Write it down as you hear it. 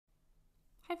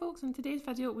Hi folks, in today's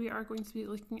video we are going to be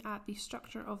looking at the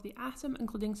structure of the atom,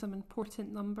 including some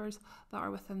important numbers that are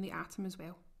within the atom as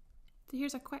well. So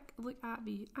here's a quick look at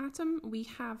the atom. We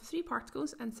have three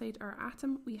particles inside our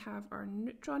atom. We have our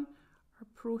neutron, our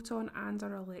proton and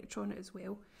our electron as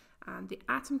well. And the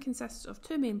atom consists of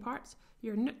two main parts,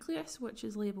 your nucleus, which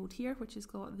is labelled here, which has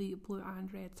got the blue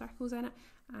and red circles in it,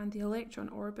 and the electron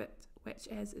orbit, which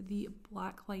is the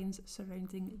black lines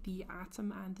surrounding the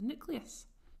atom and the nucleus.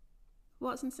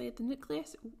 What's inside the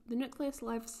nucleus? The nucleus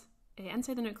lives,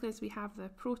 inside the nucleus we have the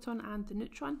proton and the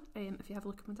neutron. If you have a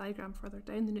look at my diagram further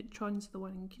down, the neutron's the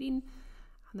one in green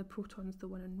and the proton's the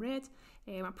one in red.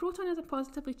 A proton is a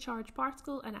positively charged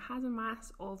particle and it has a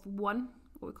mass of 1,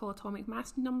 what we call atomic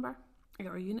mass number,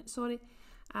 or unit, sorry.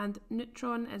 And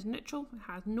neutron is neutral,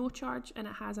 it has no charge and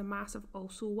it has a mass of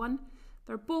also 1.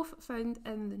 They're both found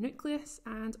in the nucleus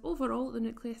and overall the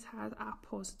nucleus has a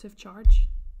positive charge.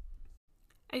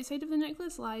 Outside of the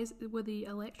nucleus lies with the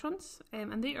electrons,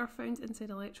 and they are found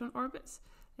inside electron orbits.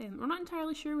 We're not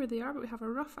entirely sure where they are, but we have a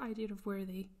rough idea of where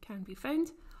they can be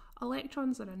found.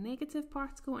 Electrons are a negative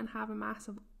particle and have a mass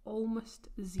of almost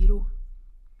 0.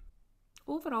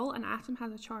 Overall, an atom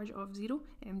has a charge of 0,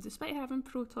 despite having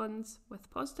protons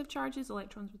with positive charges,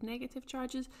 electrons with negative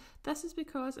charges. This is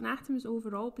because an atom is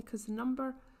overall because the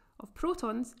number of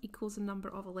protons equals the number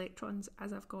of electrons,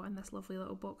 as I've got in this lovely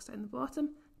little box down the bottom.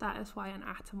 That is why an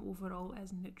atom overall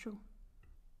is neutral.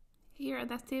 Here at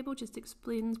this table just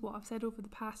explains what I've said over the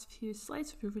past few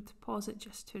slides. Feel free to pause it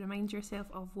just to remind yourself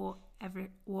of what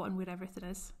and where everything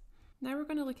is. Now we're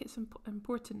going to look at some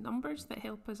important numbers that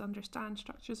help us understand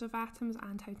structures of atoms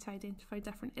and how to identify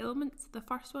different elements. The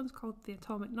first one's called the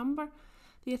atomic number.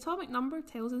 The atomic number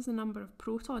tells us the number of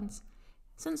protons.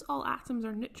 Since all atoms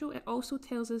are neutral, it also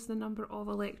tells us the number of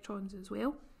electrons as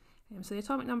well. So the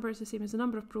atomic number is the same as the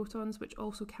number of protons, which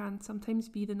also can sometimes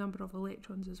be the number of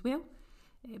electrons as well.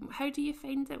 How do you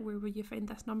find it? Where will you find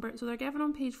this number? So they're given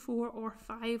on page 4 or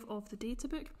 5 of the data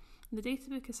book. The data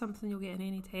book is something you'll get in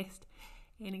any test,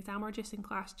 any exam, or just in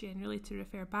class generally to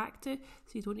refer back to,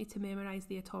 so you don't need to memorise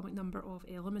the atomic number of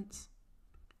elements.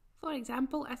 For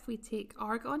example, if we take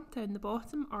argon down the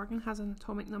bottom, argon has an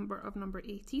atomic number of number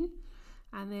 18.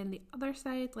 And then the other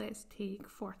side, let's take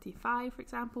 45 for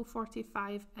example.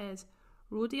 45 is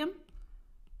rhodium.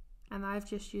 And I've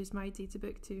just used my data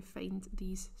book to find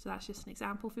these. So that's just an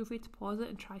example. Feel free to pause it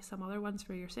and try some other ones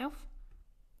for yourself.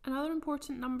 Another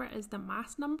important number is the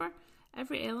mass number.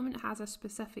 Every element has a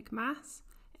specific mass.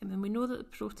 And then we know that the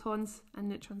protons and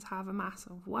neutrons have a mass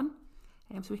of 1.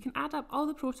 So we can add up all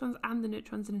the protons and the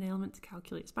neutrons in an element to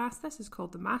calculate its mass. This is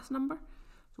called the mass number.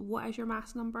 So what is your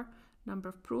mass number? Number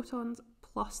of protons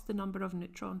plus the number of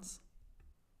neutrons.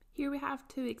 Here we have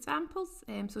two examples.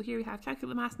 So here we have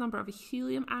calculate the mass number of a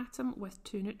helium atom with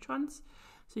 2 neutrons.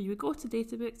 So you would go to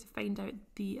Databook to find out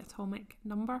the atomic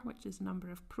number, which is the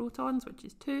number of protons, which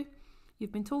is 2.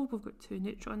 You've been told we've got 2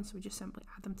 neutrons, so we just simply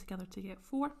add them together to get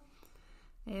 4.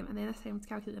 And then this time to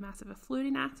calculate the mass of a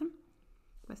fluorine atom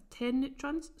with 10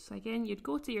 neutrons. So again, you'd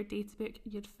go to your Databook,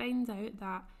 you'd find out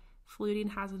that fluorine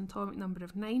has an atomic number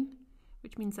of 9.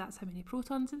 Which means that's how many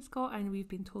protons it's got, and we've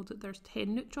been told that there's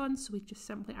 10 neutrons, so we just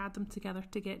simply add them together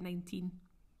to get 19.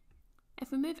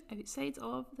 If we move outside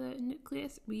of the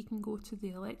nucleus, we can go to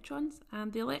the electrons,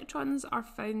 and the electrons are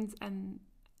found in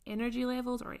energy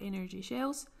levels or energy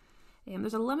shells.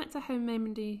 There's a limit to how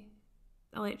many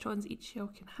electrons each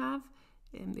shell can have.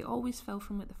 They always fill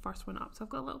from like the first one up. So I've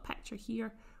got a little picture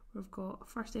here where we've got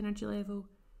first energy level,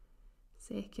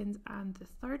 second and the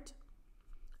third.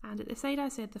 And at the side I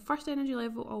said the first energy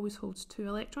level always holds 2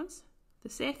 electrons, the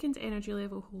second energy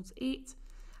level holds 8,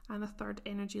 and the third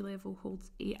energy level holds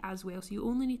 8 as well. So you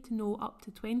only need to know up to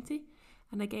 20.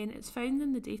 And again, it's found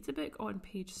in the data book on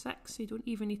page 6, so you don't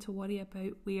even need to worry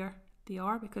about where they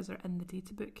are because they're in the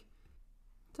data book.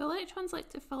 So electrons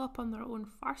like to fill up on their own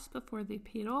first before they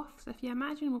pair off. So if you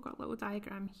imagine we've got a little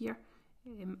diagram here,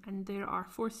 and there are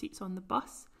 4 seats on the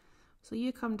bus. So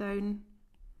you come down,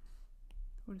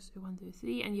 1, 2,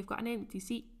 3, and you've got an empty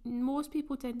seat. Most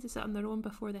people tend to sit on their own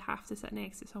before they have to sit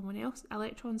next to someone else.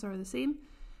 Electrons are the same,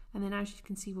 and then as you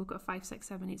can see we've got 5, 6,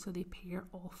 7, 8, so they pair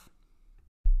off.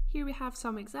 Here we have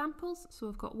some examples. So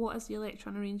we've got what is the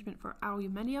electron arrangement for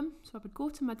aluminium. So I would go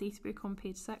to my data book on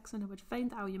page 6 and I would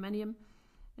find aluminium,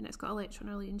 and it's got electron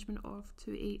arrangement of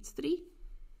 283.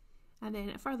 And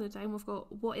then further down we've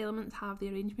got what elements have the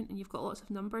arrangement, and you've got lots of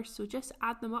numbers, so just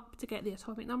add them up to get the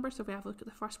atomic number. So if we have a look at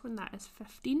the first one, that is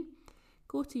 15.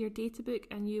 Go to your data book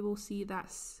and you will see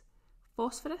that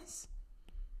phosphorus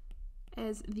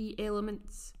is the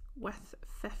elements with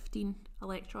 15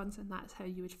 electrons, and that's how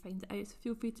you would find it out. So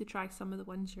feel free to try some of the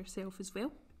ones yourself as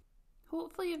well.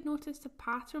 Hopefully you've noticed a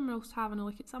pattern. We're also having a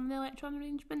look at some of the electron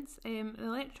arrangements. The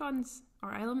electrons,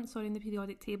 or elements, in the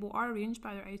periodic table are arranged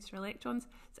by their outer electrons.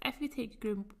 So if we take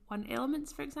group 1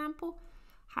 elements, for example,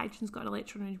 hydrogen's got an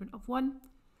electron arrangement of 1,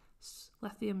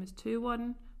 lithium is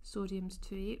 2-1, sodium's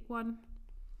 2-8-1,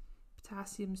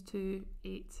 potassium's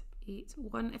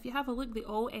 2-8-8-1. If you have a look, they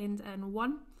all end in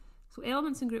 1. So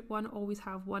elements in group 1 always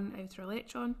have 1 outer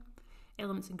electron.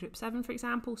 Elements in group 7, for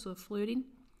example, so fluorine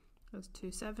is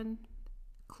 2-7,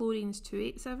 chlorine's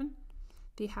 2-8-7,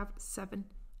 they have 7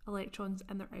 electrons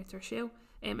in their outer shell.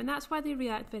 And that's why they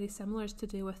react very similar, to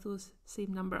do with those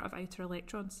same number of outer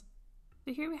electrons.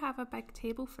 So here we have a big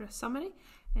table for a summary.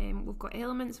 We've got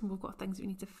elements and we've got things that we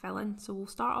need to fill in. So we'll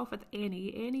start off with Na.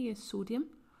 Na is sodium.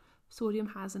 Sodium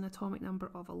has an atomic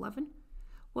number of 11.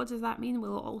 What does that mean?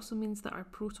 Well, it also means that our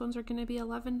protons are going to be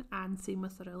 11, and same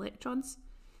with our electrons.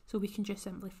 So we can just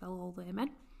simply fill all them in.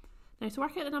 Now, to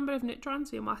work out the number of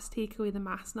neutrons, we must take away the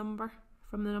mass number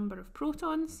from the number of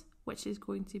protons, which is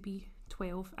going to be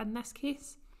 12 in this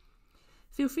case.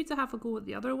 Feel free to have a go at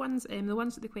the other ones. The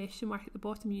ones with the question mark at the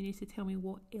bottom, you need to tell me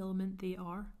what element they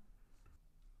are.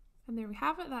 And there we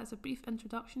have it. That's a brief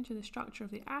introduction to the structure of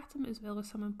the atom, as well as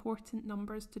some important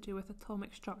numbers to do with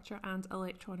atomic structure and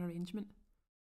electron arrangement.